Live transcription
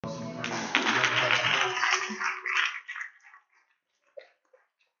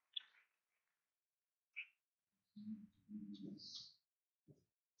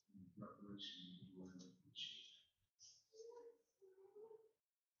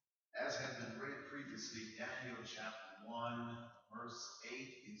previously, Daniel chapter 1, verse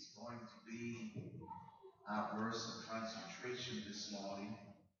 8 is going to be our verse of concentration this morning.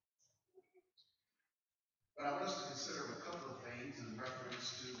 But I want us to consider a couple of things in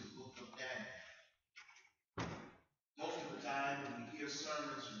reference to the book of Daniel. Most of the time when we hear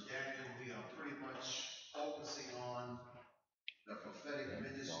sermons from Daniel, we are pretty much focusing on the prophetic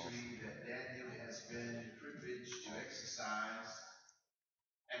ministry that Daniel has been privileged to exercise.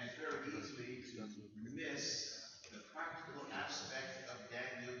 And it's very easy to miss the practical aspect of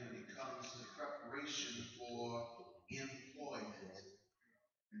Daniel when it comes to preparation for employment.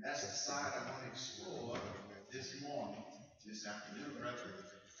 And that's the side I want to explore this morning, this afternoon rather,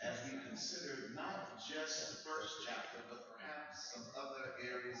 as we consider not just the first chapter, but perhaps some other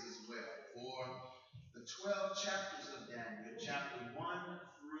areas as well. For the 12 chapters of Daniel, chapter 1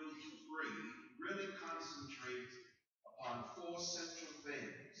 through 3, really concentrate upon four central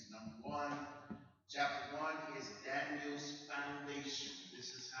things. Number one, chapter 1 is Daniel's foundation. This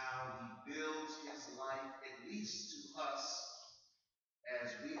is how he builds his life, at least to us,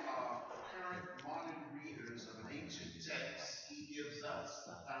 as we are current modern readers of an ancient text. He gives us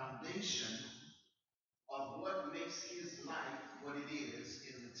the foundation of what makes his life what it is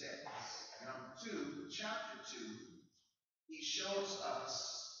in the text. Number two, chapter 2, he shows us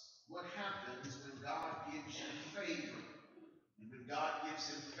what happens when God gives you favor. And when God gives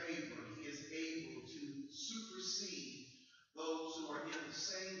him favor, he is able to supersede those who are in the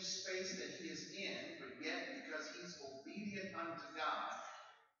same space that he is in, but yet because he's obedient unto God,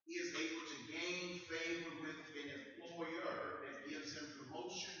 he is able to gain favor with an employer that gives him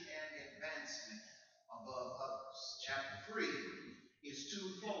promotion and advancement above others. Chapter 3 is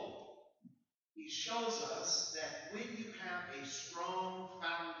twofold. He shows us that when you have a strong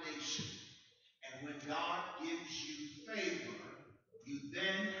foundation, and when God gives you favor, you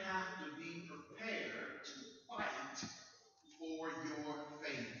then have to be prepared to fight for your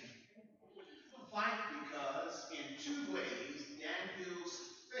faith. Fight because in two ways, Daniel's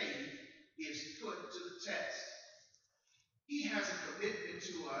faith is put to the test. He has a commitment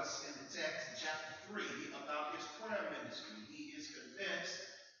to us in the text in chapter 3 about his prayer ministry. He is convinced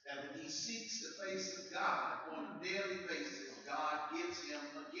that when he seeks the face of God on a daily basis, God gives him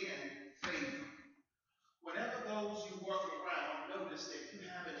again favor. Whenever those you work around notice that you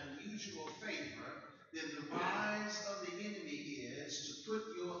have an unusual favor, then the rise of the enemy is to put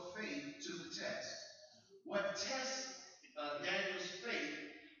your faith to the test. What tests Daniel's faith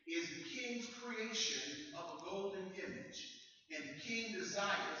is the king's creation of a golden image. And the king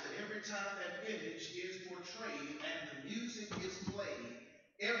desires that every time that image is portrayed and the music is played,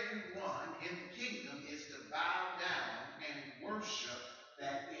 everyone in the kingdom is to bow down and worship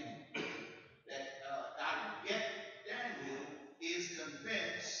that image. Yet Daniel is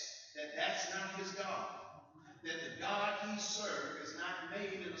convinced that that's not his God, that the God he serves is not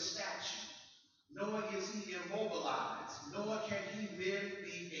made in a statue, nor is he immobilized, nor can he merely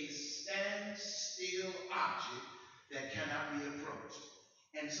be a standstill object that cannot be approached.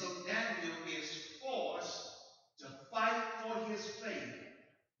 And so Daniel is forced to fight for his faith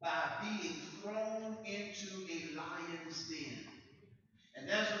by being thrown into a lion's den. And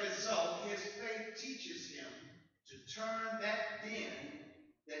as a result, his faith teaches him to turn that den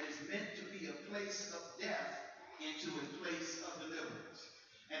that is meant to be a place of death into a place of deliverance.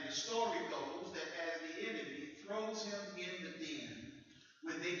 And the story goes that as the enemy throws him in the den,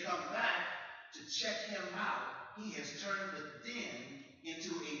 when they come back to check him out, he has turned the den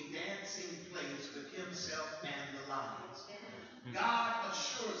into a dancing place with himself and the lions. God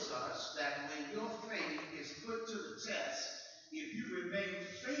assures us that when your faith is put to the test, if you remain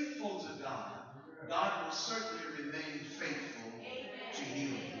faithful to God, God will certainly remain faithful to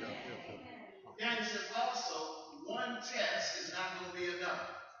you. Daniel says also, one test is not going to be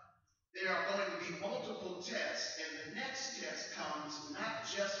enough. There are going to be multiple tests, and the next test comes not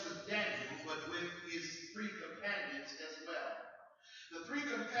just with Daniel, but with his three companions as well. The three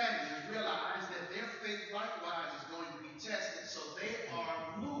companions realize that their faith likewise is going to be tested, so they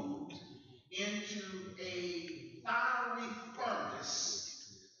are moved into a fiery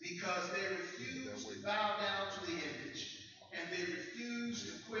furnace because they refuse to bow down to the image and they refuse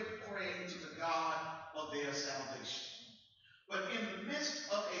to quit praying to the God of their salvation. But in the midst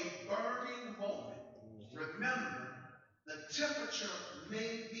of a burning moment, remember, the temperature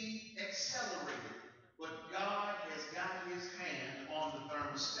may be accelerated, but God has got his hand on the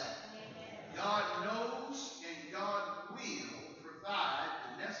thermostat. God knows and God will provide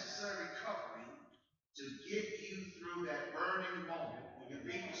the necessary covering to get you through that burning moment. When you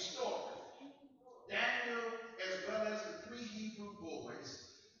read the story, Daniel, as well as the three Hebrew boys,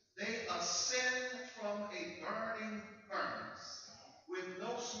 they ascend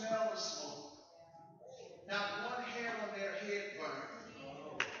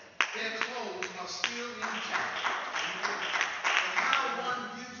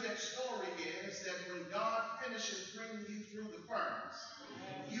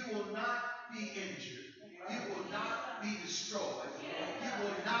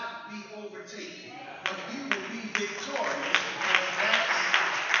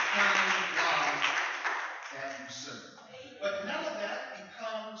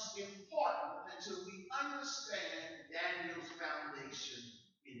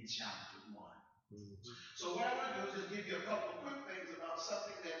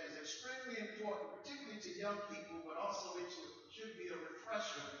young people, but also it should be a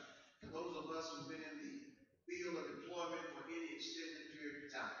refresher to those of us who've been in the field of employment for any extended period of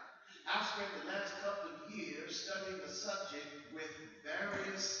time. I've spent the last couple of years studying the subject with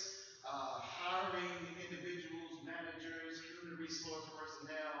various hiring individuals, managers, human resource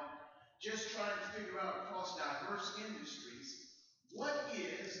personnel, just trying to figure out across diverse industries what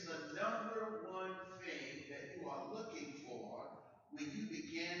is the number one thing that you are looking for when you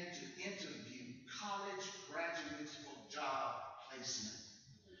begin to interview college graduates for job placement.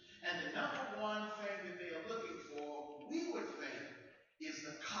 And the number one thing that they are looking for, we would think, is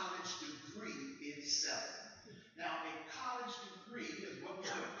the college degree itself. Now, a college degree is what we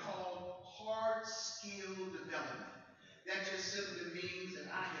would call hard skill development. That just simply means that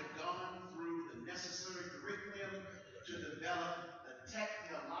I have gone through the necessary curriculum to develop the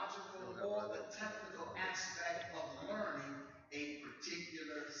technological or the technical aspect of learning a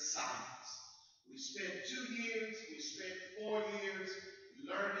particular science. We spent 2 years, we spent 4 years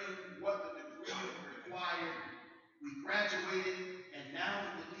learning what the degree required. We graduated, and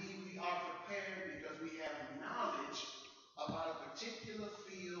now we believe we are prepared because we have knowledge about a particular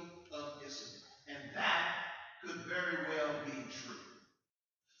field of discipline. And that could very well be true.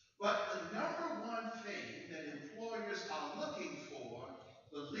 But the number one thing that employers are looking for,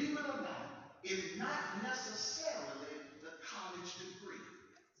 believe it or not, is not necessarily the college degree.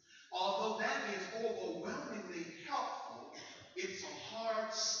 Although that is overwhelmingly helpful, it's a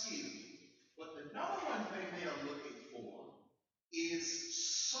hard skill. But the number one thing they are looking for is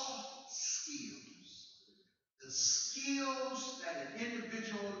soft skills. The skills that an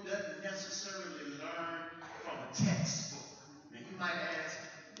individual doesn't necessarily learn from a textbook. Now you might ask,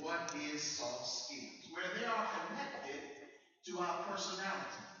 what is soft skills? Where they are connected to our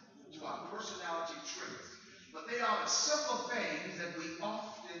personality traits. But they are the simple things that we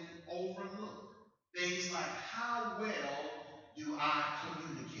often overlook. Things like, how well do I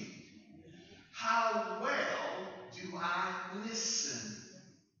communicate? How well do I listen?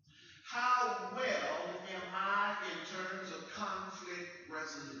 How well am I in terms of conflict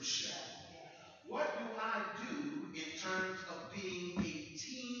resolution? What do I do in terms of being a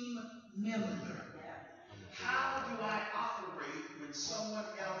team member? How do I operate when someone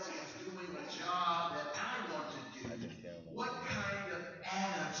else is doing a job that I want to do? What kind of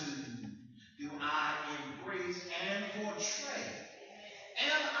attitude do I embrace and portray?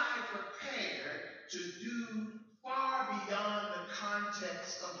 Am I prepared to do far beyond the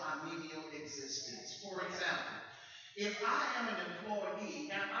context of my menial existence? For example, if I am an employee,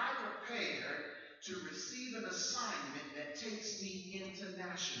 am I prepared to receive an assignment that takes me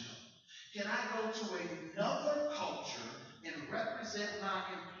international? Can I go to another culture and represent my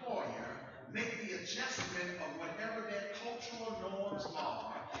employer, make the adjustment of whatever their cultural norms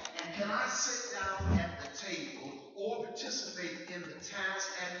are, and can I sit down at the table or participate in the task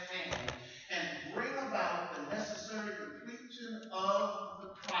at hand and bring about the necessary completion of the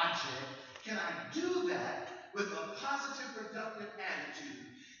project? Can I do that with a positive, productive attitude,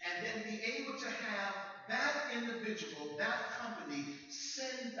 and then be able to have that individual, that company,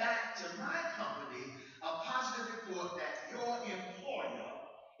 send back to my company a positive report that your employer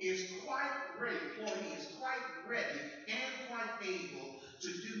is quite ready, employee is quite ready and quite able to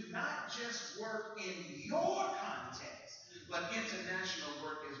do not just work in your context, but international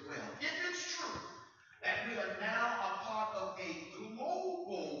work as well. If it's true that we are now a part of a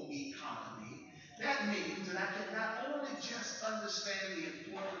global economy, that means that I can not only just understand the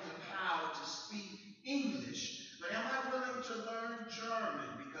importance of how to speak English, but am I willing to learn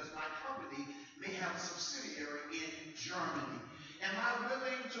German because my company may have a subsidiary in Germany? Am I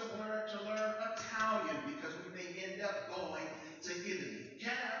willing to learn Italian because we may end up going to Italy?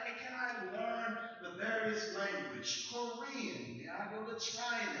 Can I learn the various languages? Korean? May I go to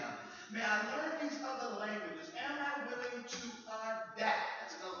China? May I learn these other languages? Am I willing to adapt?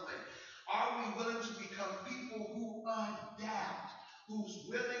 That's another thing. Are we willing to become people who adapt, who's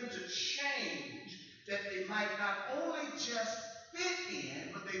willing to change, that they might not only just fit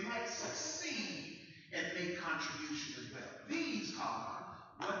in, but they might succeed and make contribution as well? These are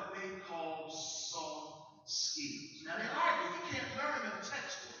what they call soft skills. Now they argue you can't learn them in a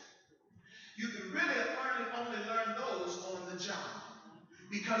textbook. You can really only learn those on the job.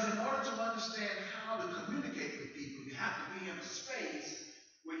 Because in order to understand how to communicate with people, you have to be in a space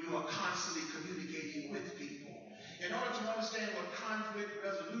where you are constantly communicating with people. In order to understand what conflict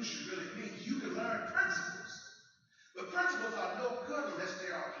resolution really means, you can learn principles. But principles are no good unless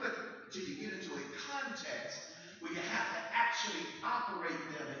they are applicable until you get into a context where you have to actually operate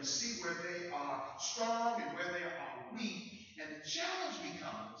them and see where they are strong and where they are weak. And the challenge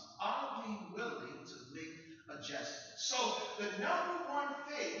becomes, are we willing to make the number one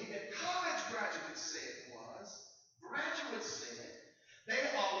thing that college graduates said they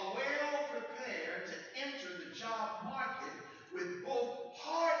are well prepared to enter the job market with both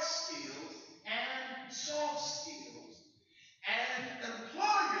hard skills and soft skills. And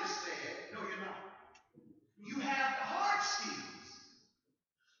employers said, no, you're not. You have the hard skills,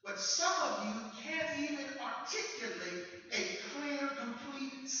 but some of you can't even articulate a clear,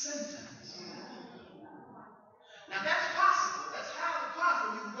 complete sentence. Now that's possible. That's highly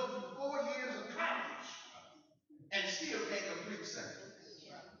possible. You can go through 4 years of college and still can't complete a sentence.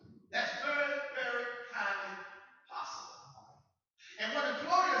 That's very, very highly possible. And what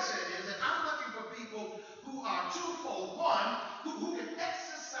employers said is that I'm looking for people who are twofold. One, who can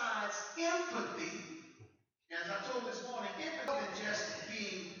exercise empathy. As I told this morning, empathy isn't just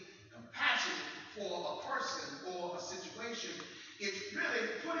being compassionate for a person or a situation. It's really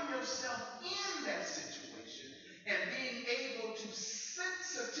putting yourself in that situation and being able to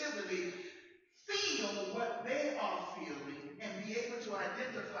sensitively feel what they are feeling and be able to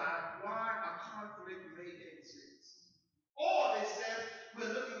identify why a conflict may exist. Or they said we're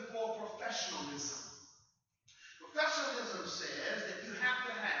looking for professionalism. Professionalism says that you have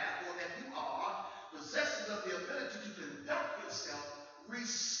to have, or that you are, possessors of the ability to conduct yourself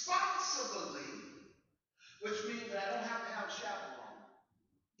responsibly, which means that I don't have to have a chaperone,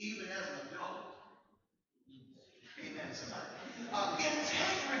 even as an adult. Amen, somebody.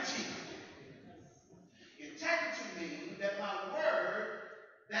 Integrity. Integrity means that my word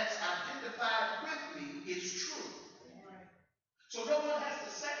that's identified with me is true. So no one has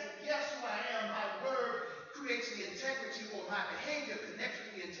to second guess who I am. My word creates the integrity, or my behavior connects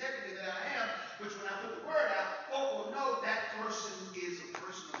with the integrity that I am, which when I put the word out, folk will know that person is a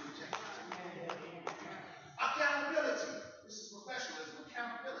person of integrity. Accountability. This is professionalism.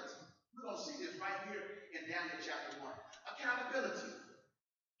 Accountability. We're going to see this right here in Daniel chapter 1. Accountability.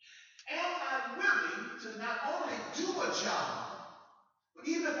 Am I willing to not only do a job, but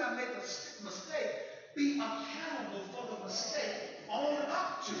even if I make a mistake, be accountable for the mistake, own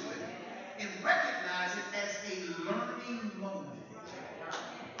up to it, and recognize it as a learning moment.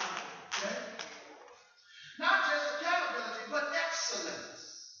 Okay? Not just accountability, but excellence.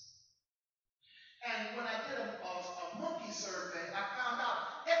 And when I did a monkey survey, I found out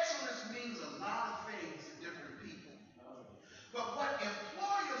excellence means a lot of things to different people. But what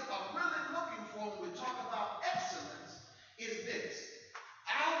employers are really looking for when we talk about excellence is this.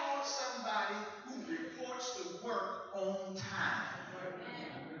 I want somebody who reports to work on time.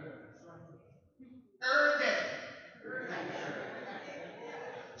 Every day.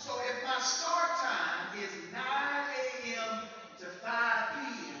 So if my start time is 9 a.m. to 5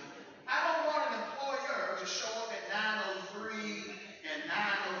 p.m., I don't want an employer to show up at 9:03 and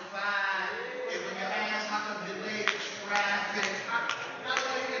 9:05, and when you ask how come you're late, traffic, I don't want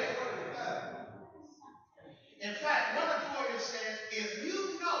to hear that. In fact, one employer says, if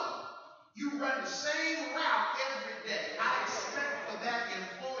you know you run the same route every day, I expect for that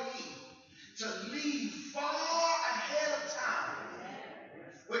employee to leave far ahead of time,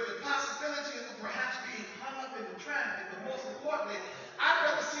 with the possibility of perhaps being hung up in the traffic, but most importantly, I'd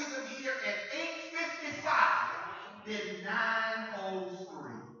rather see them here at 8:55 than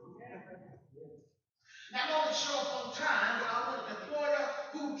 9:03. Not only show up on time, but I want an employer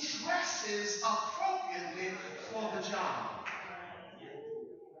who dresses appropriately for the job.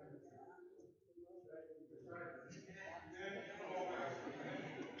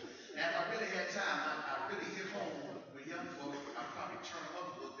 Now, if I really had time, I really hit home with young folks. I'd probably turn them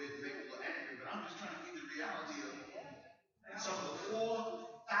up a little bit and make them a little angry, but I'm just trying to give you the reality of some of the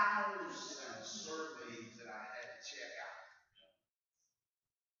 4,000 surveys that I had to check out.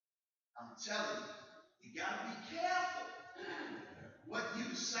 I'm telling you, you got to be careful what you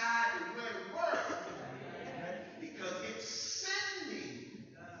decide to wear to work, because it's sending,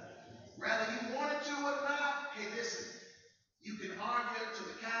 whether you want it to or not. Hey, listen, you can argue till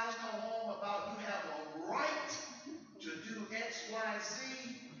the cows come home about you have a right to do X, Y,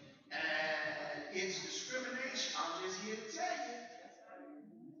 Z, and it's discrimination. I'm just here to tell you.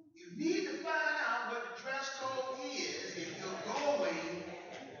 You need to find out what the dress code is if you're going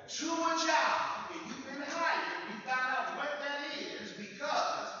to a job and you've been hired. You find out what that is,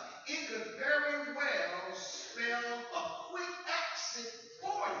 because it could very well spell a quick exit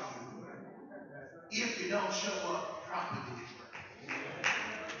for you if you don't show up properly.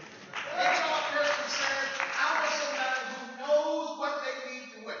 HR person says, I want somebody who knows what they need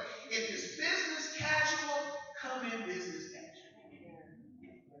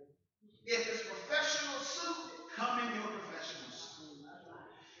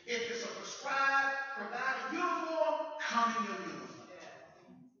come in your uniform.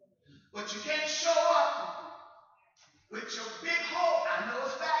 But you can't show up with your big hole. I know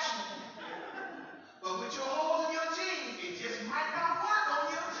it's fashionable, but with your holes in your jeans, it just might not work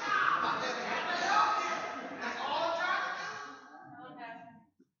on your job. I just have to help you. That's all I'm trying to do.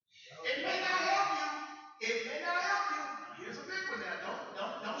 It may not help you. It may not help you. Here's a big one now.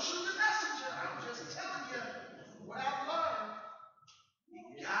 Don't shoot the messenger. I'm just telling you what I've learned.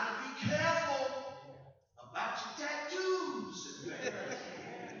 You gotta be careful about your tattoos and things.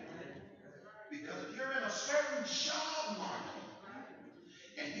 Because if you're in a certain job market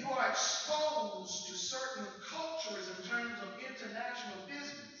and you are exposed to certain cultures in terms of international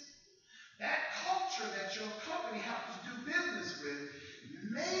business, that culture that your company happens to do business with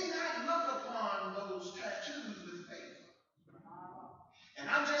may not look upon those tattoos with favor. And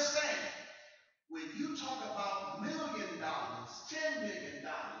I'm just saying, when you talk about $1 million, $10 million,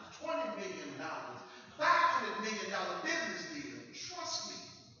 $20 million, $500 million business deal, trust me,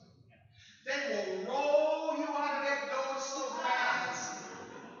 they will roll you out of that door so fast,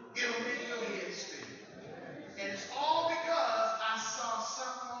 it'll make your head spin. And it's all because I saw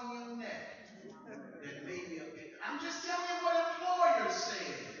something on your neck that made me a bit. I'm just telling you what employers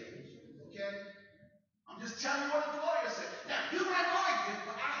said. Okay? I'm just telling you what employers said. Now, you might argue,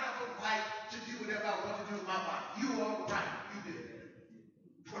 but I have a right to do whatever I want to do with my body. You are right. You do.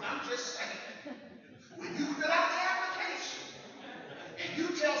 But I'm just saying, when you fill out the application and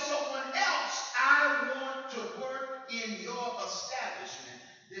you tell someone else, I want to work in your establishment,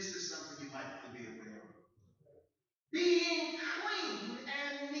 this is something you might want to be aware of. Being clean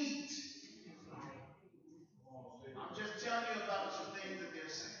and neat. I'm just telling you about some things that they're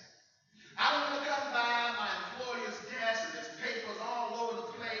saying. I don't want to come by my employer's desk and there's papers all over the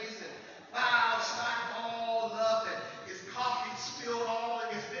place and files stacked all up and his coffee spilled all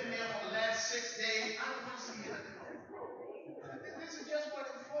and it's been there for the last 6 days. I don't want to see it. This is just what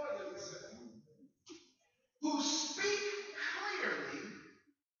employers say. Who speak clearly,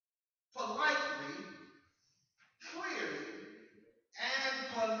 politely, and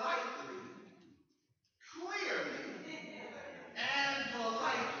politely,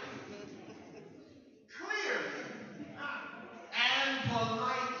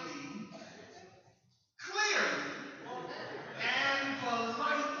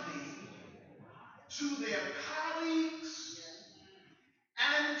 to their colleagues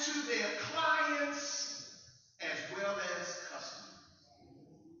and to their clients as well as customers.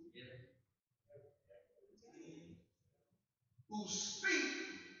 Who speak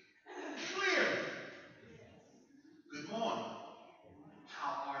clearly. Good morning.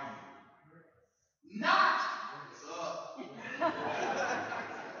 How are you? Not what's up.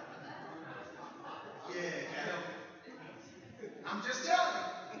 Yeah, I'm just telling you.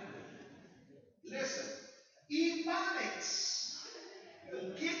 Listen, Ebonics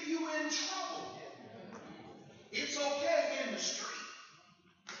will get you in trouble. It's okay in the street,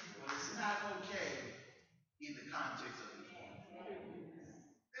 but it's not okay in the context of employment.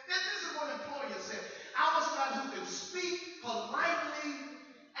 This is what employers said. I was somebody who could speak politely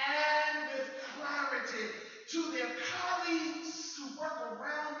and with clarity to their colleagues who work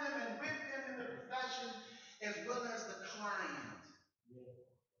around them and with them in the profession, as well as the client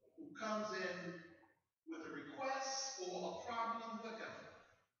who comes in with a request or a problem, whatever.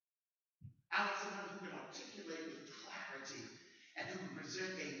 I was somebody who can articulate with clarity and who can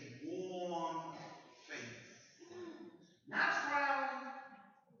present a warm face. Not frown,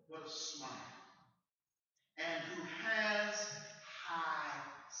 but a smile. And who has high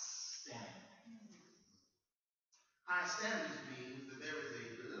standards. High standards means that there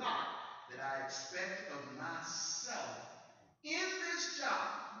is a lot that I expect of myself in this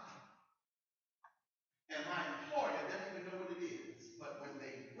job. And my employer doesn't even know what it is. But when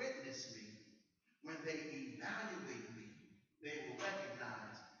they witness me, when they evaluate me, they will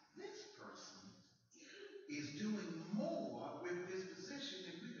recognize this person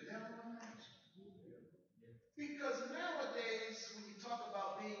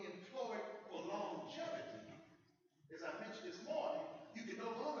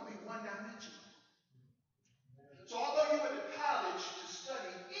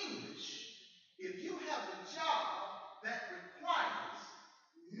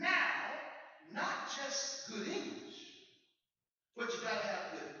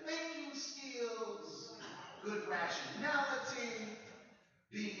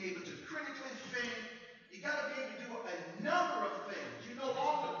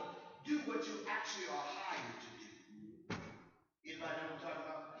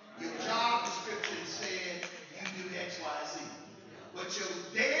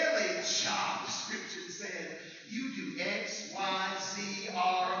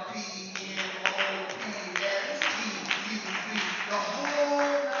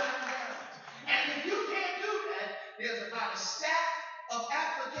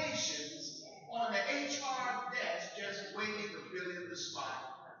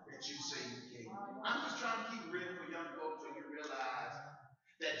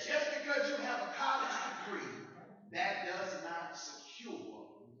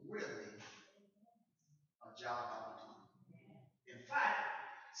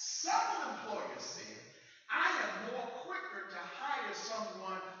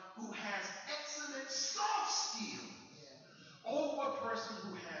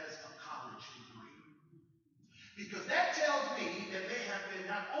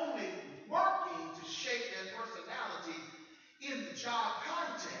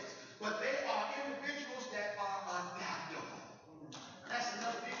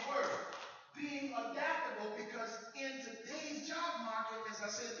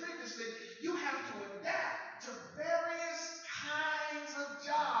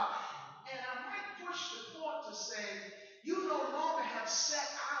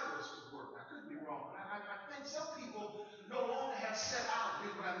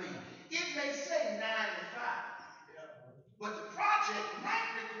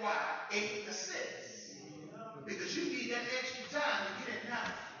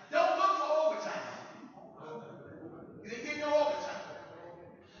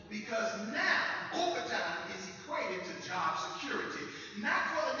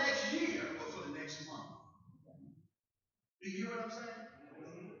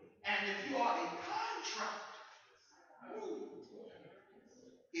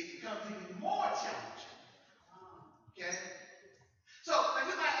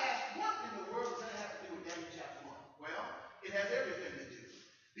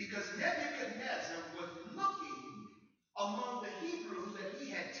because Nebuchadnezzar was looking among the Hebrews that he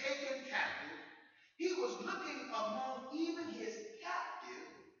had taken captive. He was looking among even his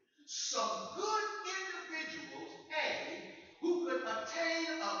captive some good individuals, who could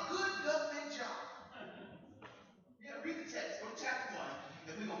obtain a good government job. Yeah, read the text, go to chapter 1,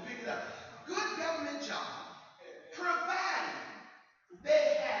 and we're going to pick it up. Good government job, providing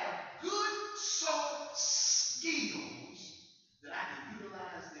they have good soft skills that I can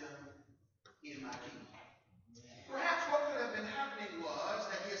utilize them in my kingdom. Perhaps what could have been happening was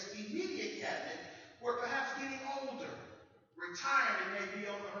that his immediate cabinet were perhaps getting older. Retirement may be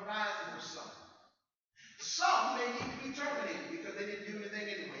on the horizon for some. Some may need to be terminated because they didn't do anything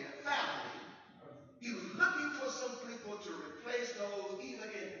anyway. A family. He was looking for some people to replace those either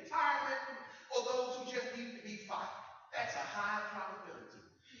in retirement or those who just need to be fired. That's a high probability.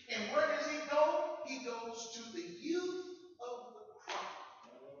 And where does he go? He goes to the youth of the crop.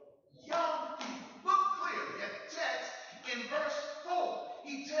 Young people. Look clearly at the text in verse 4.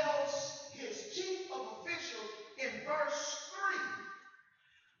 He tells his chief of officials in verse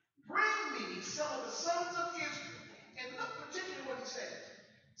 3, bring me some of the sons of Israel. And look particularly what he says.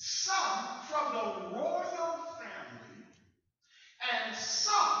 Some from the royal family, and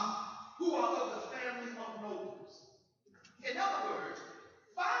some who are of the family of nobles. In other words,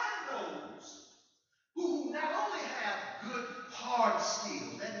 find those who not only have good hard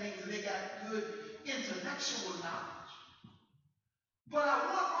skills, that means they got good intellectual knowledge, but I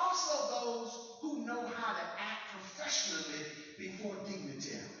want also those who know how to act professionally before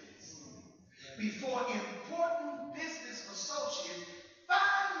dignitaries, before important business associates.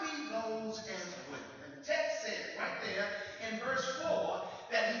 Find me those as well. And the text says right there in verse 4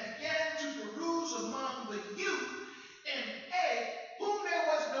 that he began to peruse among the youth and whom there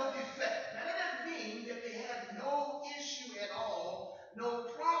was no defect. Now that doesn't mean that they had no issue at all,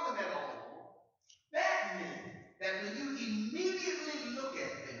 no problem at all. That meant that when you immediately look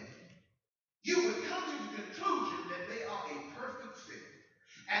at them, you would come to the conclusion that they are a perfect fit.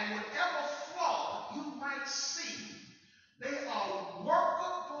 And whatever flaw you might see, they are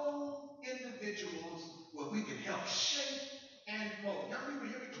workable individuals where we can help shape and mold. Young people,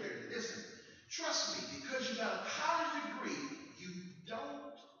 hear me clearly. Listen, trust me, because you got a college degree, you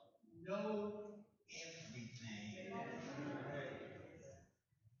don't know everything.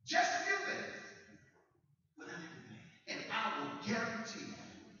 Just a few things, but not everything. And I will guarantee you,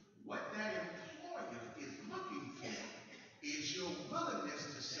 what that employer is looking for is your willingness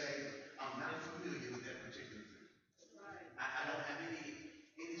to say, I'm not familiar with that particular thing. I don't have any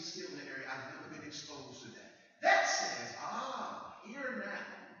skill in the area. I've never been exposed to that. That says, here now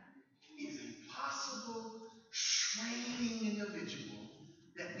is a possible training individual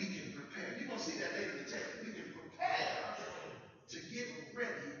that we can prepare. You're going to see that later in the text. We can prepare to get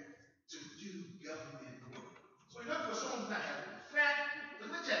ready to do government work. So you're looking for someone who's not having a fact, look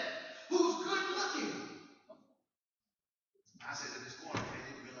at the text, who's good looking. I said that this morning, they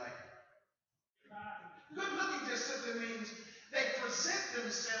need to be like, good looking just simply means they present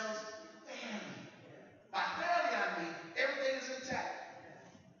themselves fairly. By fairly, I mean everything is intact.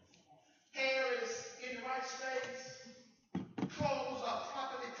 Hair is in the right space. Clothes are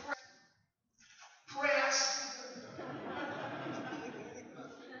properly pressed,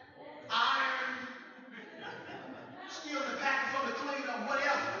 ironed, still in the packet from the cleaner,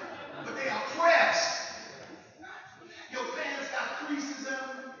 whatever. But they are pressed. Your pants got creases in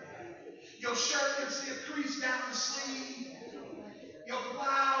them. Your shirt can see a crease down the sleeve. Your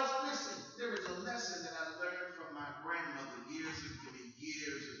blouse, listen, there is a lesson that I learned from my grandmother years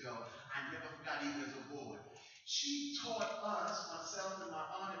ago. I never forgot, even as a boy. She taught us, myself and my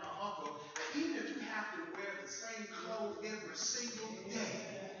aunt and my uncle, that even if you have to wear the same clothes every single day,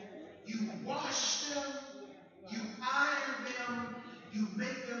 you wash them, you iron them, you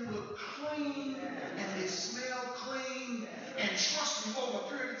make them look clean, and they smell clean, and trust me, over a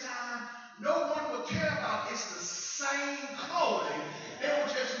period of time, no one will care about it's the same clothing. They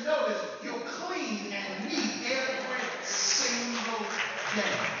will just notice you're clean and neat every single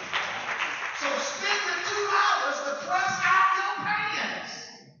day. So spend the 2 hours to press out your pants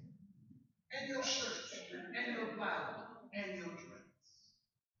and your shirt and your blouse and your dress.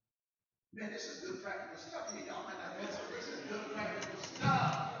 Man, this is good practical stuff here. Y'all might not answer. This is good practical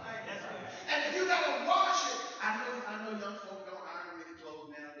stuff. And if you gotta wash it, I know young folk don't iron many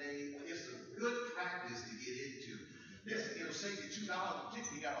clothes nowadays, but it's a good practice to get into. Listen, it'll save you $2,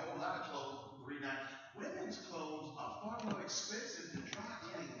 particularly you got a whole lot of clothes, $3.99. Women's clothes are far more expensive than dry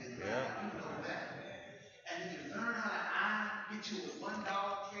cleaning than men. You know that. And if you learn how to iron, get you a $1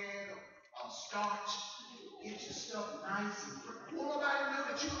 can of starch, get your stuff nice and pretty. Won't nobody know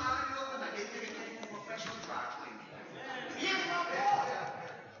that you iron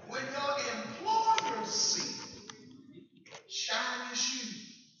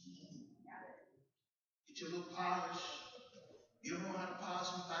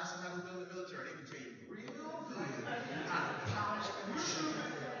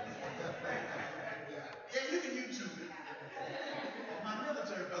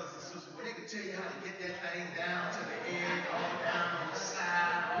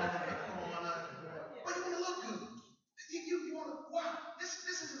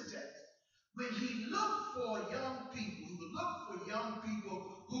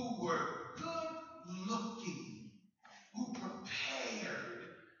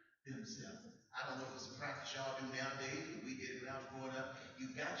y'all do nowadays, but we did it when I was growing up. You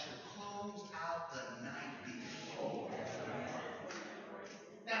got your clothes out the night before.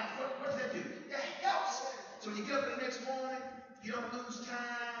 Now, what does that do? That helps. So when you get up the next morning, you don't lose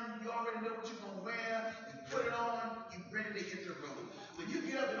time. You already know what you're going to wear. You put it on. You're ready to hit the road. When you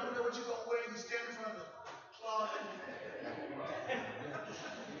get up and don't know what you're going to wear, you stand in front of the closet.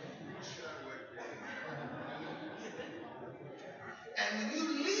 What should I wear today? And when you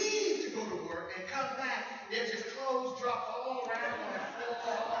leave to go to work and come back, there's just clothes dropped all around on the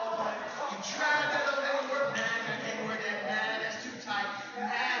floor. You try that up, that don't work. Nah, I can't wear that. Nah, that's too tight.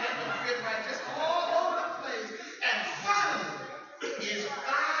 Nah, that don't fit right. Just all over the place. And finally, it's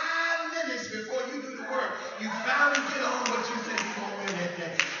 5 minutes before you do the work. You finally get on what you said you're going to wear that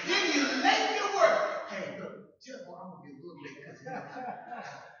day. Then you late to work. Hey, look, tell boy, I'm going to be a little late because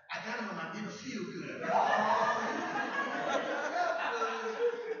I got him on my didn't feel good.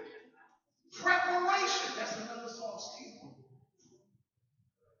 Preparation. That's another soft skill.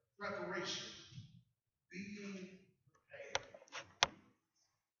 Preparation. Being prepared.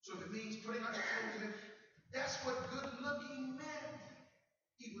 So if it means putting on your clothes, that's what good looking meant.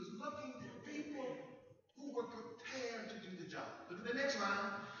 He was looking for people who were prepared to do the job. Look at the next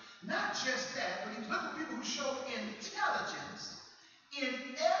line. Not just that, but he was looking for people who showed intelligence in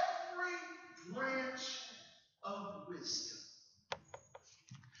every branch of wisdom.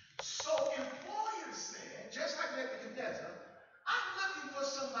 So employers said, just like Nebuchadnezzar, I'm looking for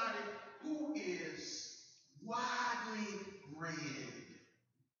somebody who is widely read.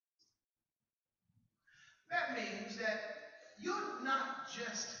 That means that you're not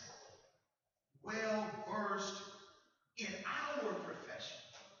just well versed in our profession,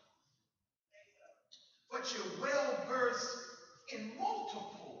 but you're well versed in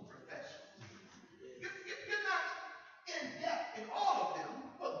multiple professions. You're not in depth in all of them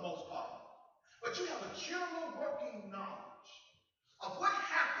for the most part, but you have a general working knowledge of what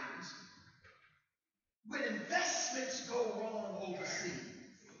happens when investments go wrong overseas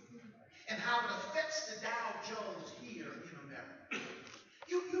and how it affects the Dow Jones here in America.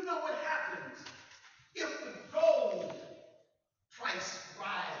 You know what happens if the gold price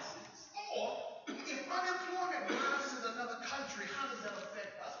rises, or if unemployment rises in another country, how does that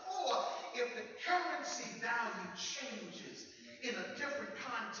affect us? Or if the currency value changes in a different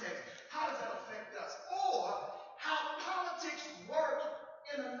context, how does that affect us? Or how politics work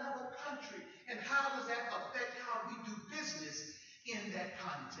in another country, and how does that affect how we do business in that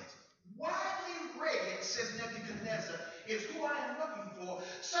context? Widely read, says Nebuchadnezzar, is who I am looking for.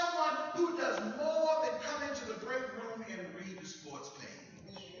 Someone who does more than come into the break room and read the sports page.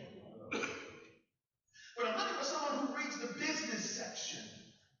 But I'm looking for someone who reads the business section.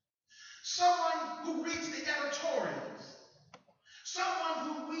 Someone who reads the editorials. Someone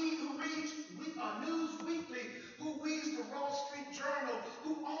who reads News Weekly, who reads the Wall Street Journal,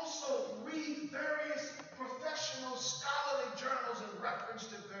 who also reads various professional scholarly journals in reference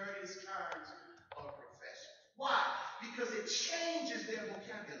to various kinds of professions. Why? Because it changes their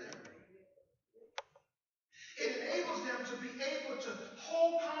vocabulary. It enables them to be able to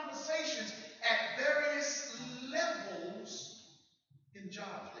hold conversations at various levels in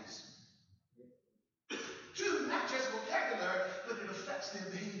job placement. Two, not just vocabulary, but it affects their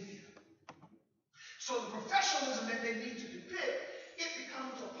behavior. So the professionalism that they need to depict, it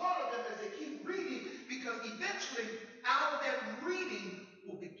becomes a part of them as they keep reading, because eventually out of that reading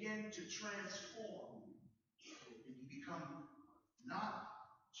will begin to transform you. And you become not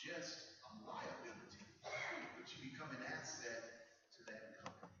just a liability, but you become an asset to that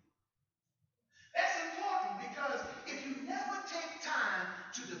company. That's important, because if you never take time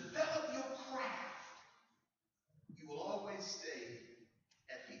to develop your craft, you will always stay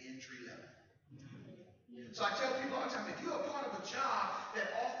at the entry level. So I tell people all the time, if you're a part of a job that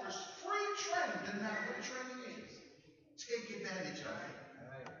offers free training, doesn't matter what the training is, take advantage of it.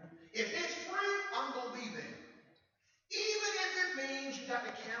 If it's free, I'm going to be there. Even if it means you got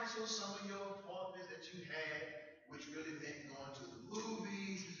to cancel some of your appointments that you had, which really meant going to the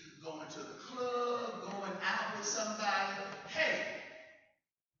movies, going to the club, going out with somebody. Hey,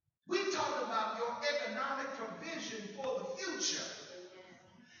 we talk about your economic provision for the future.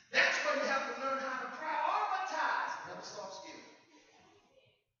 That's where you have to learn how to prioritize. Another soft skill.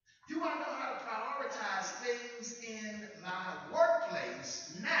 Do I know how to prioritize things in my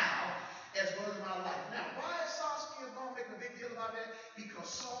workplace now as well as my life? Now, why is soft skills going to make a big deal about that? Because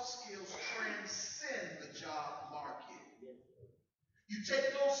soft skills transcend the job market. You take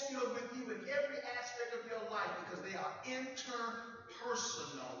those skills with you in every aspect of your life because they are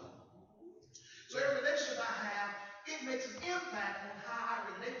interpersonal. So every relationship I have, it makes an impact on how I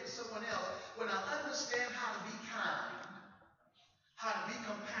relate to someone else when I understand how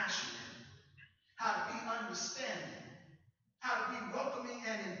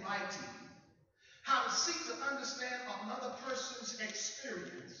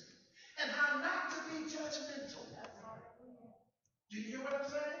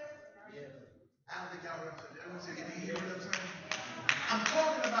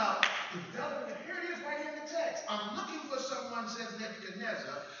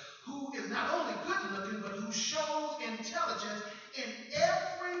Nebuchadnezzar, who is not only good looking, but who shows intelligence in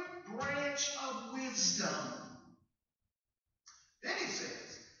every branch of wisdom. Then he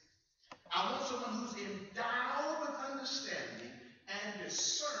says, I want someone who's endowed with understanding and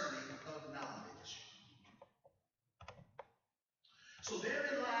discerning of knowledge. So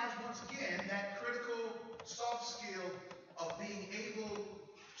therein lies, once again, that critical soft skill of being able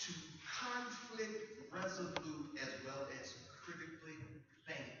to conflict resolute as well as critically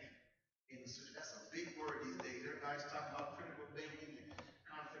think. That's a big word these days. Everybody's talking about critical thinking and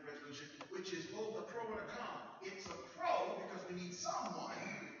conflict resolution, which is both a pro and a con. It's a pro because we need someone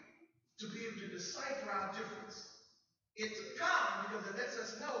to be able to decipher our difference. It's a con because it lets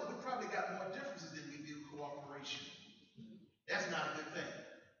us know we probably got more differences than we do cooperation. That's not a good thing.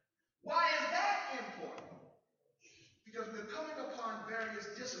 Why is that important? Because we're coming upon various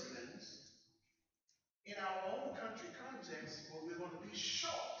disciplines in our own country context where we're going to be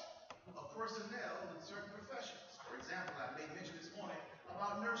short of personnel in certain professions. For example, I made mention this morning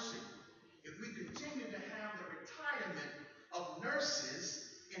about nursing. If we continue to have the retirement of nurses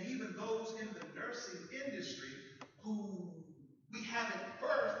and even those in the nursing industry who we haven't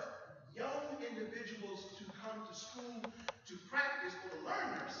birthed young individuals to come to school to practice or to learn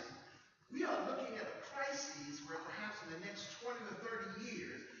nursing, we are looking at a crisis where perhaps in the next 20 to 30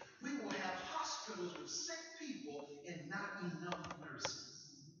 years, we will have hospitals with sick people and not enough nurses.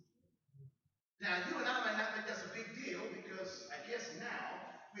 Now, you and I might not think that's a big deal because I guess now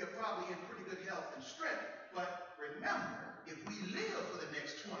we are probably in pretty good health and strength. But remember, if we live for the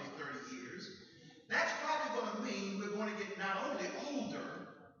next 20, 30 years, that's probably going to mean we're going to get not only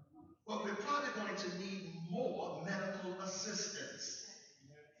older, but we're probably going to need more medical assistance.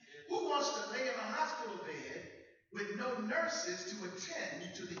 Who wants to lay in a hospital bed with no nurses to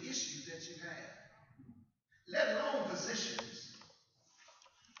attend to the issues that you have? Let alone physicians,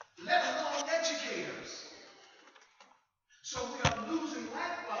 let alone educators. So we are losing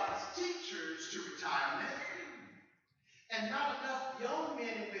likewise teachers to retirement, and not enough young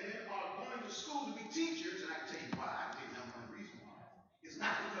men and women are going to school to be teachers, and I can tell you why. I can tell you number one reason why. It's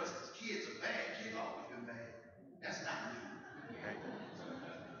not because the kids are bad. Kids have always been bad. That's not new.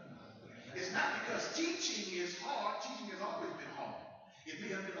 It's not because teaching is hard. Teaching has always been hard. It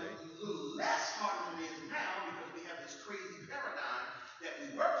may have been a little less hard than it is now because we have this crazy paradigm that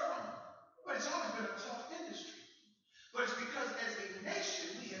we work from. But it's always been a tough industry. But it's because as a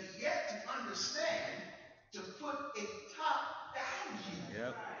nation, we have yet to understand to put a top value on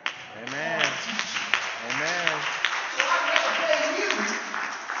teaching. Amen. So I'd rather pay you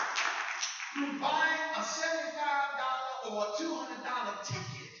through buying a $75 or a $200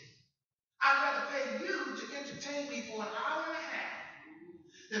 ticket. I'd rather pay you to entertain me for an hour and a half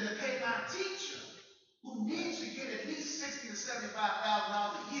than to pay my teacher who needs to get at least $60,000 to $75,000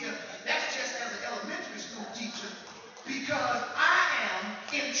 a year. That's just as an elementary school teacher, because I am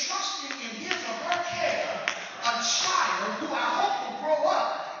entrusting in his or her care a child who I hope will grow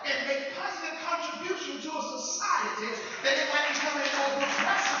up and make positive contribution to a society that it might become a more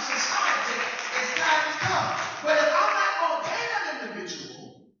progressive society as time has come. But if I'm not going to pay that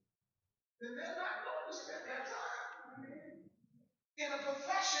individual, then they're not going to spend their time in a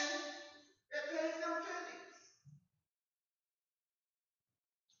profession that pays them pennies.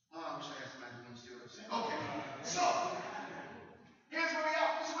 Oh, I wish I had somebody who understood what I'm saying. Okay, so here's where we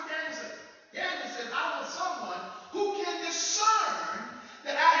are. This is what Daniel said. Daniel says, I want someone who can discern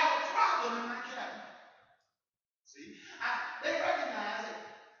that I have a problem in my cabinet. See, they recognize that,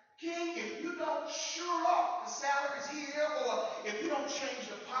 King, if you don't sure up the salaries here, or if you don't change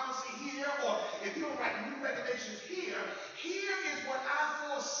the policy here, or if you don't write new regulations here, here is what I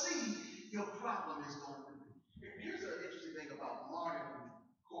foresee your problem is going to be. Here's an interesting thing about modern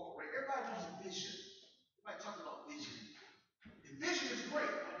corporate. Everybody wants a vision. Everybody talks about vision. And vision is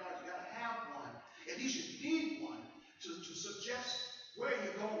great. My God, you got to have one. At least you need one to suggest where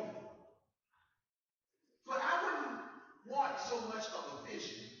you're going. But I wouldn't want so much of a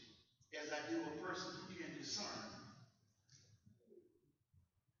vision as I do a person who can discern.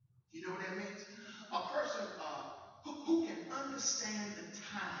 You know what that means? A person who can understand the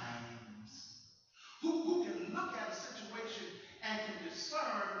times, who can look at a situation and can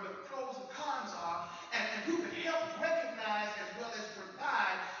discern what the pros and cons are, and who can help recognize as well as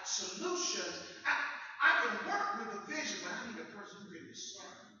provide solutions. I can work with the vision, but I need a person who can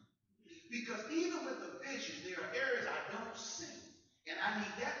discern. Because even with the vision, there are areas I don't see. And I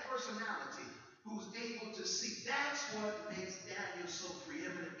need that personality who's able to see. That's what makes Daniel so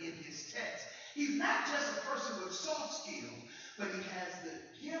preeminent in his text. He's not just a person with soft skills, but he has the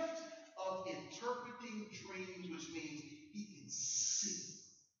gift of interpreting dreams, which means he can see.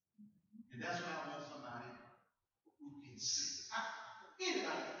 see. Anybody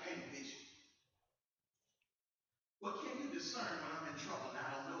can paint a vision. But can you discern when I'm in trouble and I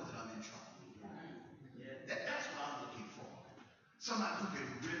don't know that I'm in trouble? That's what I'm looking for. Somebody who can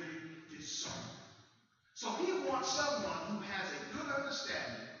really discern. So he wants someone who has a good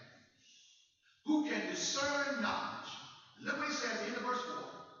understanding, who can discern knowledge. Look what he says in the verse 4.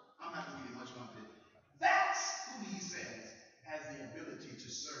 I'm not going to give you much more of it. That's who he says has the ability to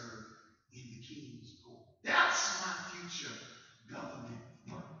serve in the king's court. That's my future government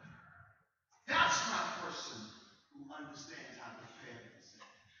worker. That's my person who understands how to prepare himself.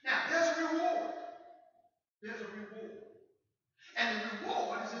 Now, there's a reward. There's a reward. And the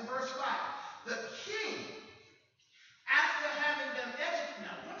reward is in verse 5. The king, after having them educated,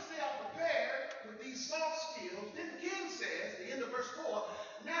 now once they are prepared with these soft skills, then the king says, at the end of verse 4,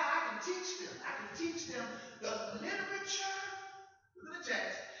 now I can teach them. I can teach them the literature, look at the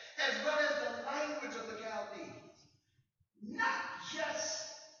text, as well as the language of the Chaldeans. Not just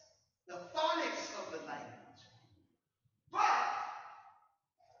the phonics of the language, but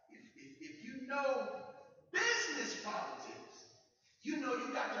if you know business politics, you know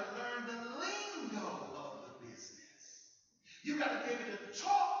you got to learn the lingo of the business. You got to be able to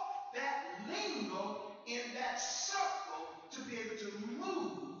talk that lingo in that circle to be able to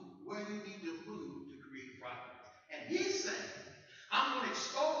move where you need to move to create progress. And he's saying, I'm going to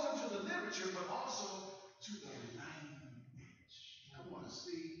expose them to the literature, but also to the language. I want to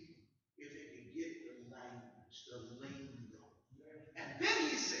see if they can get the language, the lingo. And then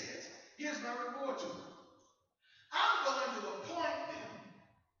he says, here's my reward to them. I'm going to appoint them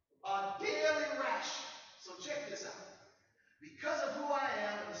a daily ration. So check this out. Because of who I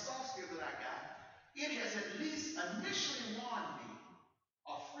am and the soft skills that I got, it has at least initially won me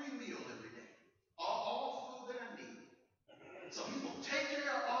a free meal every day. All the food that I need. So he will take care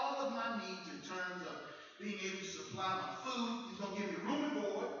of all of my needs in terms of being able to supply my food. He's going to give me room and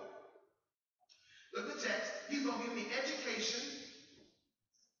board. Look at the text. He's going to give me education.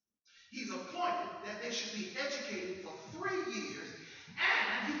 He's appointed that they should be educated for 3 years,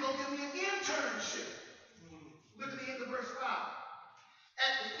 and he's going to give me an internship. Look at the end of verse 5.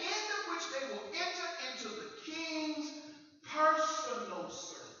 At the end of which they will enter into the king's personal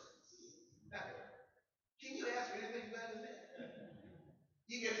service. Now, can you ask for anything better than that?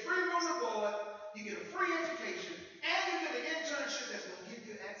 You get free room and board, you get a free education, and you get an internship that's going to give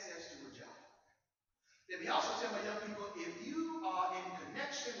you access to a job. Let me also tell my young people, if you are in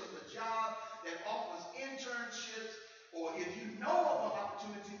connection with a job that offers internships, or if you know of an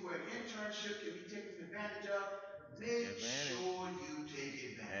opportunity where an internship can be taken advantage of, make sure you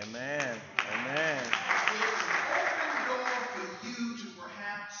take advantage. Amen. Amen. It's an open door for you to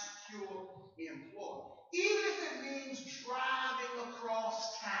perhaps secure employment. Even if it means driving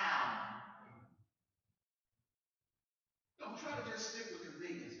across town. Don't try to just stick with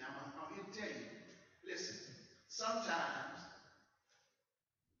convenience. Now, I'm here to tell you. Listen, sometimes,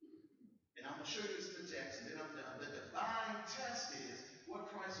 and I'm going to show you this in the text, and then I'm done. The divine test is, what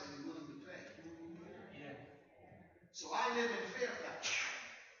price are you willing to pay? So I live in Fairfax.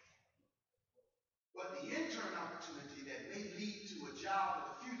 But the intern opportunity that may lead to a job of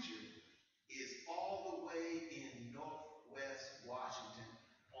the future is all the way in Northwest Washington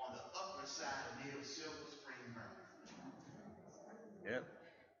on the upper side near Silver Spring, Maryland. Yep.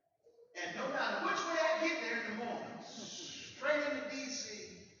 And no matter which way I get there in the morning, straight into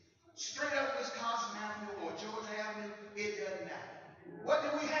D.C., straight up Wisconsin Avenue or Georgia Avenue, it doesn't matter. What do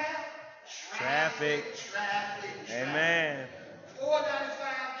we have? Traffic. Amen.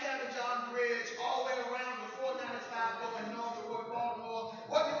 495 Cabot Bridge, all the way around the 495 going north toward Baltimore.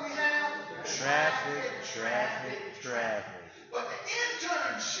 What do we have? Traffic. But the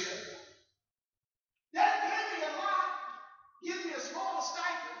internship, that pay me a lot, gives me a small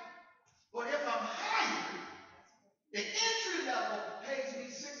stipend. But if I'm hired, the entry level pays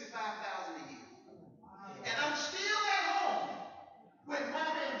me $65,000 a year. And I'm still at home with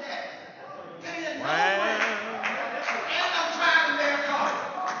mom and dad, paying no rent. And I'm driving their car.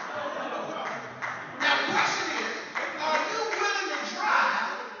 Now the question is, are you willing to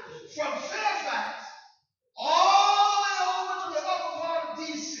drive from Fairfax all the way over to the upper part of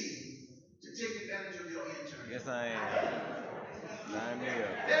D.C. to take advantage of your internship? Yes, I am. Sign me up.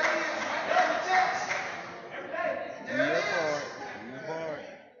 There it is, right there in the text. There it is. There it is.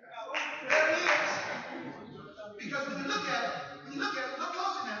 Because when you look at it, look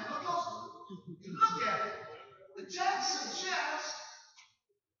closer now, look closer. You look at it, the text suggests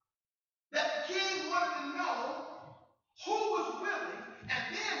that the king wanted to know who was willing, and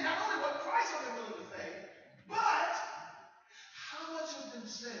then not only what price are they willing to pay, but how much of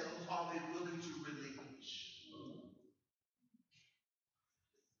themselves are they willing to relinquish?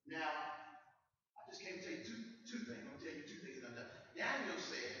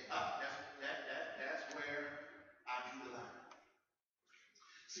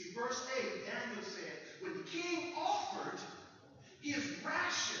 See, verse 8, Daniel said, when the king offered his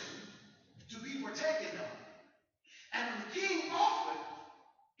ration to be partaken of, and when the king offered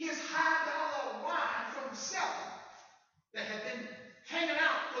his high-dollar wine from the cellar that had been hanging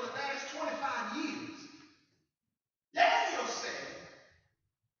out for the last 25 years, Daniel said,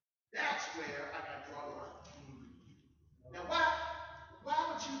 that's where I got to draw the line. Now, why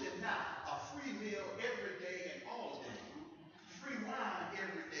would you deny a free meal every day and all day, free wine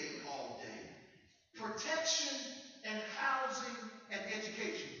every day and all day, protection and housing and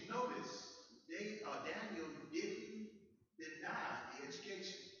education? Notice, Daniel didn't deny the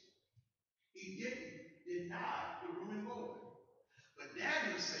education. He didn't deny the room and board. But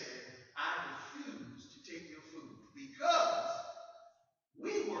Daniel said, I refuse to take your food because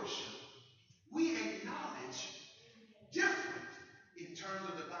we worship, we acknowledge different in terms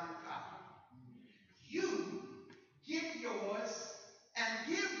of divine power. You get yours and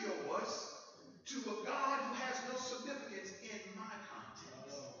give yours to a God who has no significance in my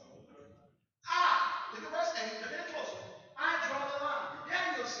context. Look at verse 8, look at it closer. I draw the line.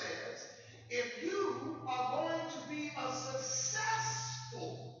 Daniel says, if you are going to be a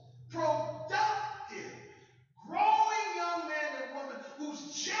successful, productive, growing young man and woman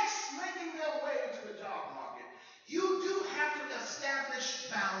who's just making their way into the job market, you do have to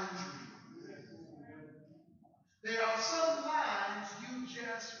establish boundaries. There are some lines you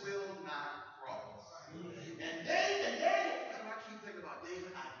just will not cross. And Daniel, I keep thinking about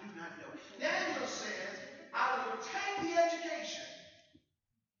David, I do not know. Daniel says, I will take the education.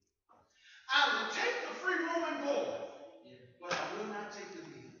 I will take the free room and board, but I will not take the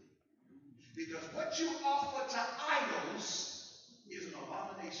meal. Because what you offer to idols is an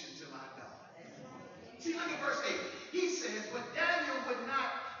abomination to my God. See, look at verse 8. He says, but Daniel would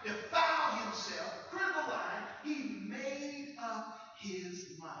not defile himself. Critical line, he made up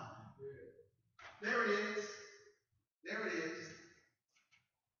his mind. There it is. There it is.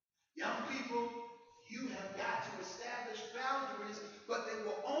 Young people, you have got to establish boundaries, but they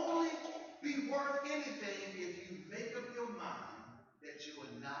will only be worth anything if you make up your mind that you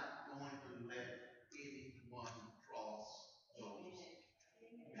are not going to let anyone cross those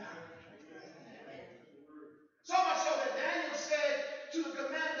boundaries. So much so that Daniel said to the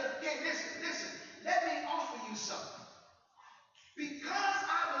commander, hey, listen, let me offer you something. Because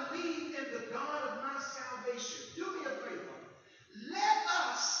I believe in the God of my salvation, do me a favor. Let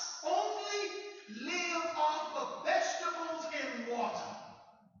us only live off of vegetables and water.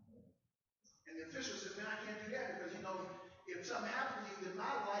 And the official said, man, I can't do that because, if something happens to you, then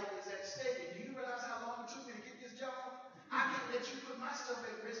my life is at stake. And do you realize how long it took me to get this job? I can't let you put my stuff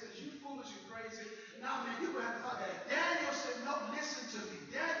at risk because you foolish and crazy. Now, man, you're going to have to fight. Daniel said, no, listen to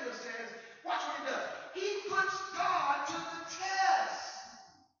me. Daniel says, watch what he does. He puts God to the test.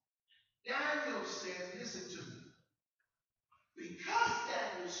 Daniel said, listen to me. Because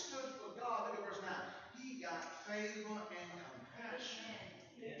Daniel stood for God, look at verse 9, he got favor and compassion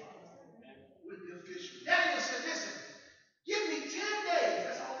with the official. Daniel said, listen, give me 10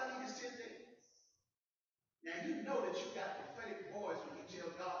 days. That's all I need is 10 days. Now you know that you got prophetic voice when you tell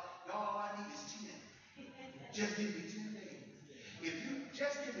God, all I need is 10. Just give me 10 days. If you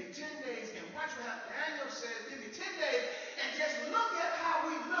just give me 10 days and watch what happens. Daniel says, give me 10 days and just look at how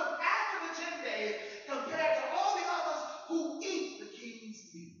we look after the 10 days compared to all the others who eat the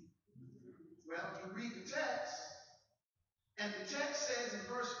king's meat. Well, you read the text, and the text says in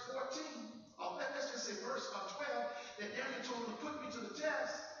verse 14, or let's just say verse 12, that Daniel told him to put me to the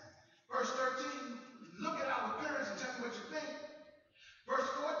test. Verse 13, look at our appearance and tell me what you think. Verse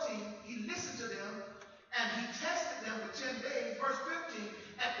 14, he listened to them and he tested them for 10 days. Verse 15,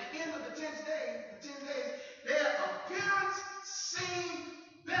 at the end of the 10 days, their appearance seemed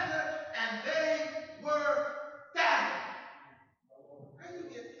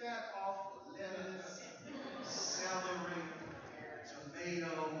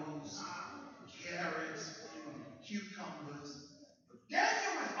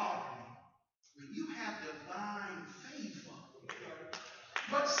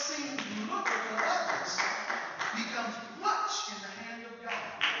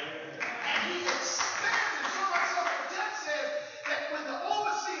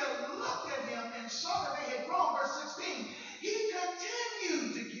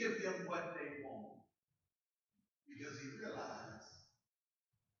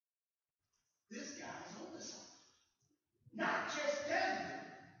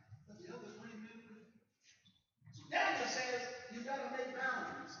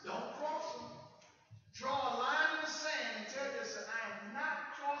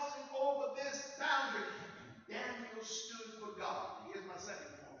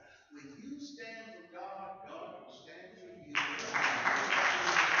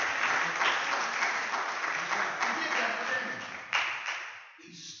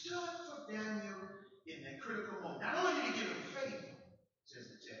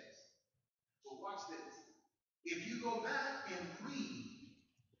If you go back and read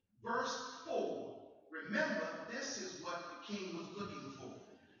verse 4, remember, this is what the king was looking for.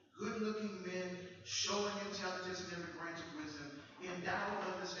 Good-looking men, showing intelligence and every branch of wisdom, endowed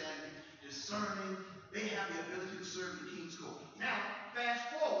with understanding, discerning. They have the ability to serve the king's court. Now, fast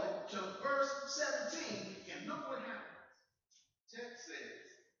forward to verse 17, and look what happens. Text says,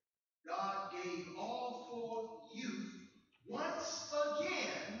 God gave all four youth once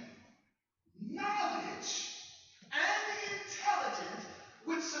again knowledge and intelligence,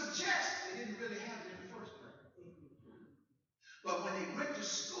 which suggests they didn't really have it in the first place. But when they went to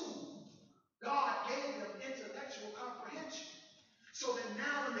school, God gave them intellectual comprehension. So that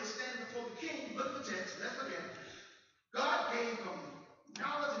now when they stand before the king, look at the text, let's look at it. God gave them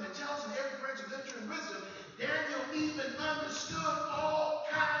knowledge and intelligence in every branch of literature and wisdom. Daniel even understood all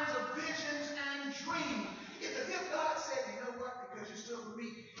kinds of visions and dreams. It's as if God said, you know what, because you're still with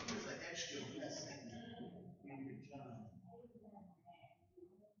me, here's an extra blessing in return.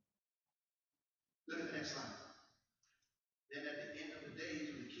 Look at the next line. Then at the end of the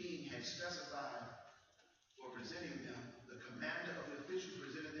days, when the king had specified for presenting them, the commander of the officials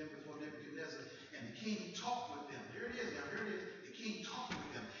presented them before Nebuchadnezzar, and the king talked with them. Here it is now, here it is. The king talked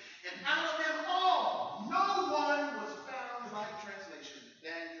with them. And out of them all, no one was found like translation.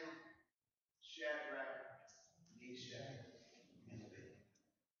 Daniel, Shadrach, Meshach, and Abednego.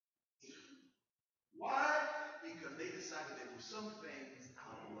 Why? Because they decided there were some things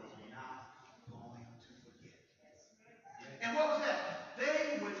I was not going to forget. And what was that?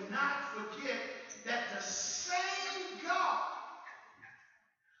 They would not forget that the same God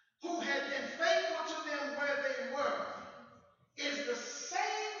who had been faithful to them where they were is the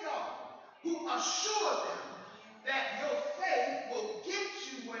same God who assured them that your faith will get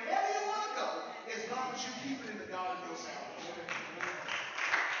you wherever you want to go as long as you keep it in the God of your salvation.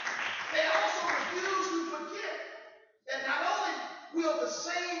 They also refuse to forget that not only will the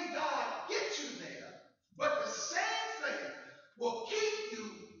same God get you there, but the same faith will keep you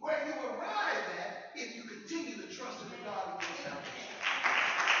where you arrive at if you continue to trust in the God of your salvation.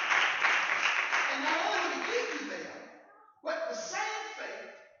 And not only will he keep you there, but the same faith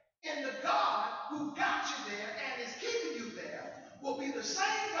in the God who got you there and is keeping you there will be the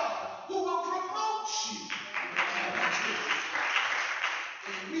same God who will promote you. Now watch this.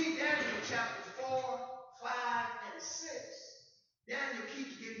 When you read Daniel chapter 4, 5, and 6, Daniel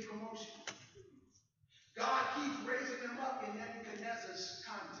keeps getting promotion. God keeps raising him up in Nebuchadnezzar's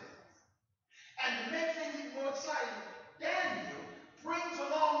context. And to make things even more exciting, Daniel brings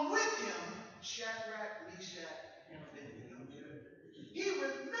along with him Shadrach, Meshach, and Abednego. He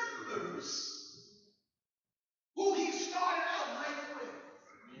remembers who he started out life with.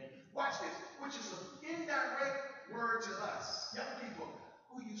 Watch this, which is an indirect word to us, young people,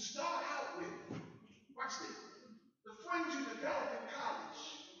 who you start out with. Watch this. The friends you develop in college,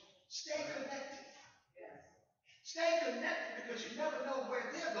 stay connected. Stay connected because you never know where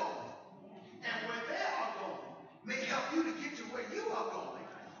they're going. And where they are going may help you to get to where you are going.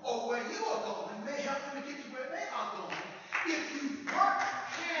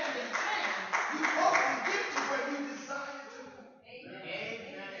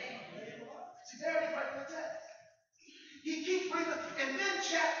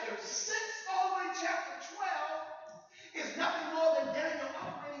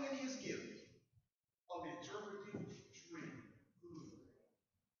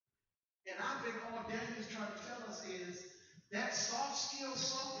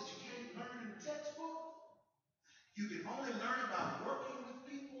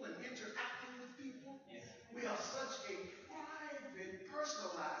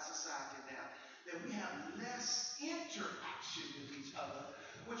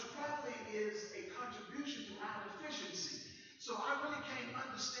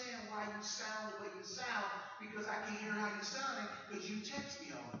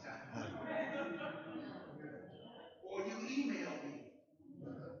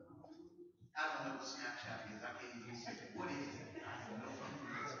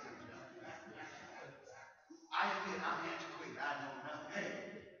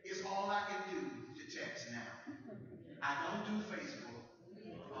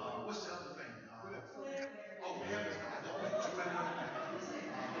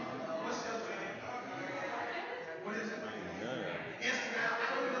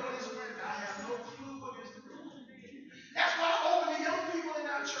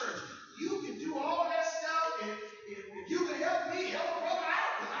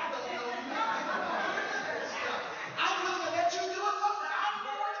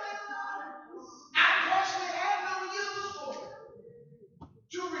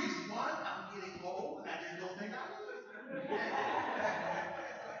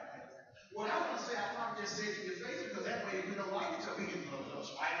 we don't like it, so we can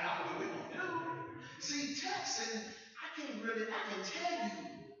spite it out, what we gonna do. See, texting, I can tell you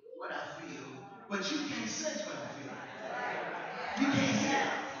what I feel, but you can't sense what I feel. You can't hear.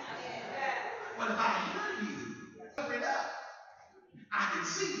 But if I hear you, cover it up, I can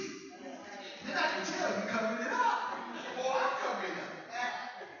see you. Then I can tell you covering it up. Or I'm covering it up.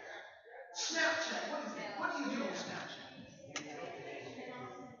 Snapchat, what is that? What do you do on Snapchat?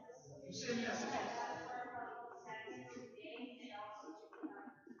 You send messages.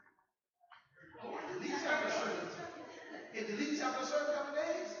 Oh, it deletes after a certain couple of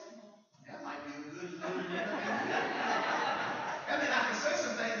days? That might be a good little I mean, I can say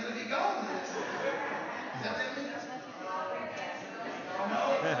some things and it'll be gone. Is that what that means? No.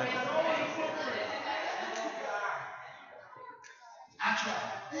 I try.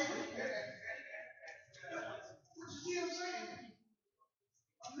 What you see what I'm saying?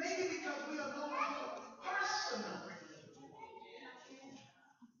 Maybe because we are no longer personal.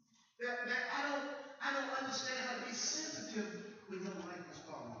 That I don't understand how to be sensitive when your life is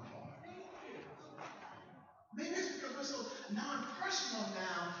falling apart. Maybe it's because we're so non-personal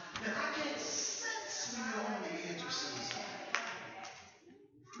now that I can't sense when you're on the edge of suicide.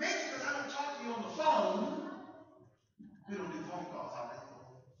 Maybe because I don't talk to you on the phone. We don't do phone calls out there.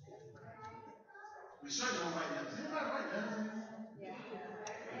 We certainly don't write letters. Anybody write letters?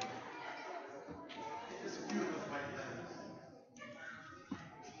 There's a few of us write letters.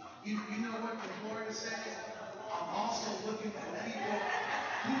 You know what the Florida says? I'm also looking for people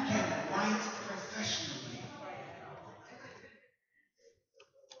who can write professionally.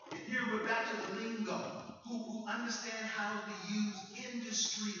 And here we're back to the lingo, who understand how to use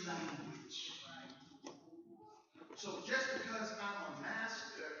industry language. So just because I'm a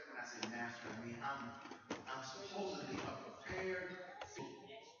master, when I say master, I mean I'm supposedly a prepared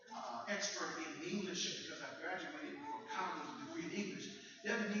expert in English because I graduated from college with a degree in English,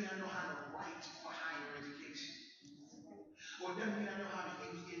 doesn't mean I know how to write for higher education. Or doesn't mean I know how to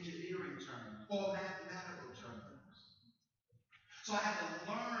use engineering terms or mathematical terms. So I have to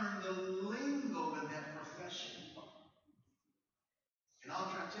learn the lingo in that profession. And all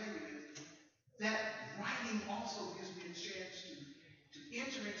I'm trying to tell you is that writing also gives me a chance to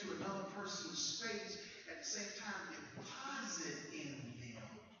enter into another person's space, at the same time deposit in them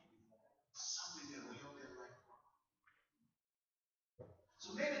something that will help their life grow.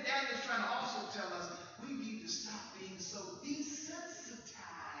 So maybe Daniel's trying to also tell us we need to stop being so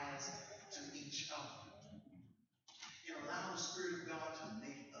desensitized to each other and allow the Spirit of God to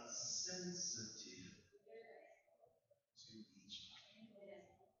make us sensitive to each other.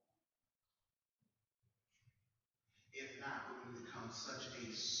 If not, we're going to become such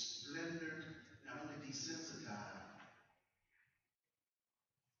a splendor, not only desensitized,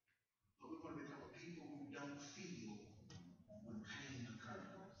 but we're going to become a people who don't feel when pain occurs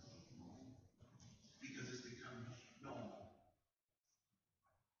because it's become normal.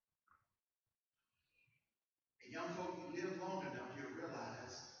 And young folk, you live long enough, you'll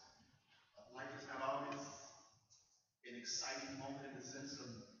realize life is not always an exciting moment in the sense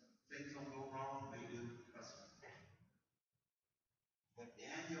of things don't go wrong, they do. But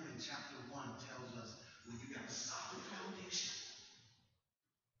Daniel in chapter 1 tells us when you got a solid foundation,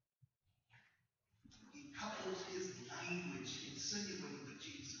 he couples his language insinuating with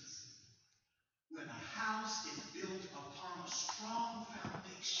Jesus. When a house is built upon a strong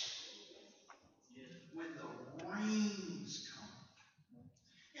foundation, when the rains come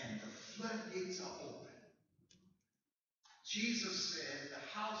and the floodgates are open, Jesus said the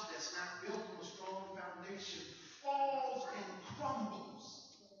house that's not built on a strong foundation falls and crumbles.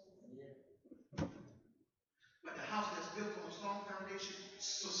 But the house that's built on a strong foundation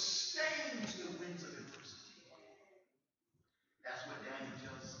sustains the winds of adversity. That's what Daniel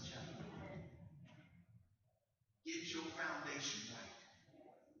tells us in chapter 1. Get your foundation right.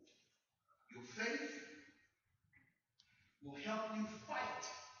 Your faith will help you fight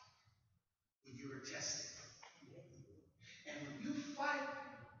when you're tested.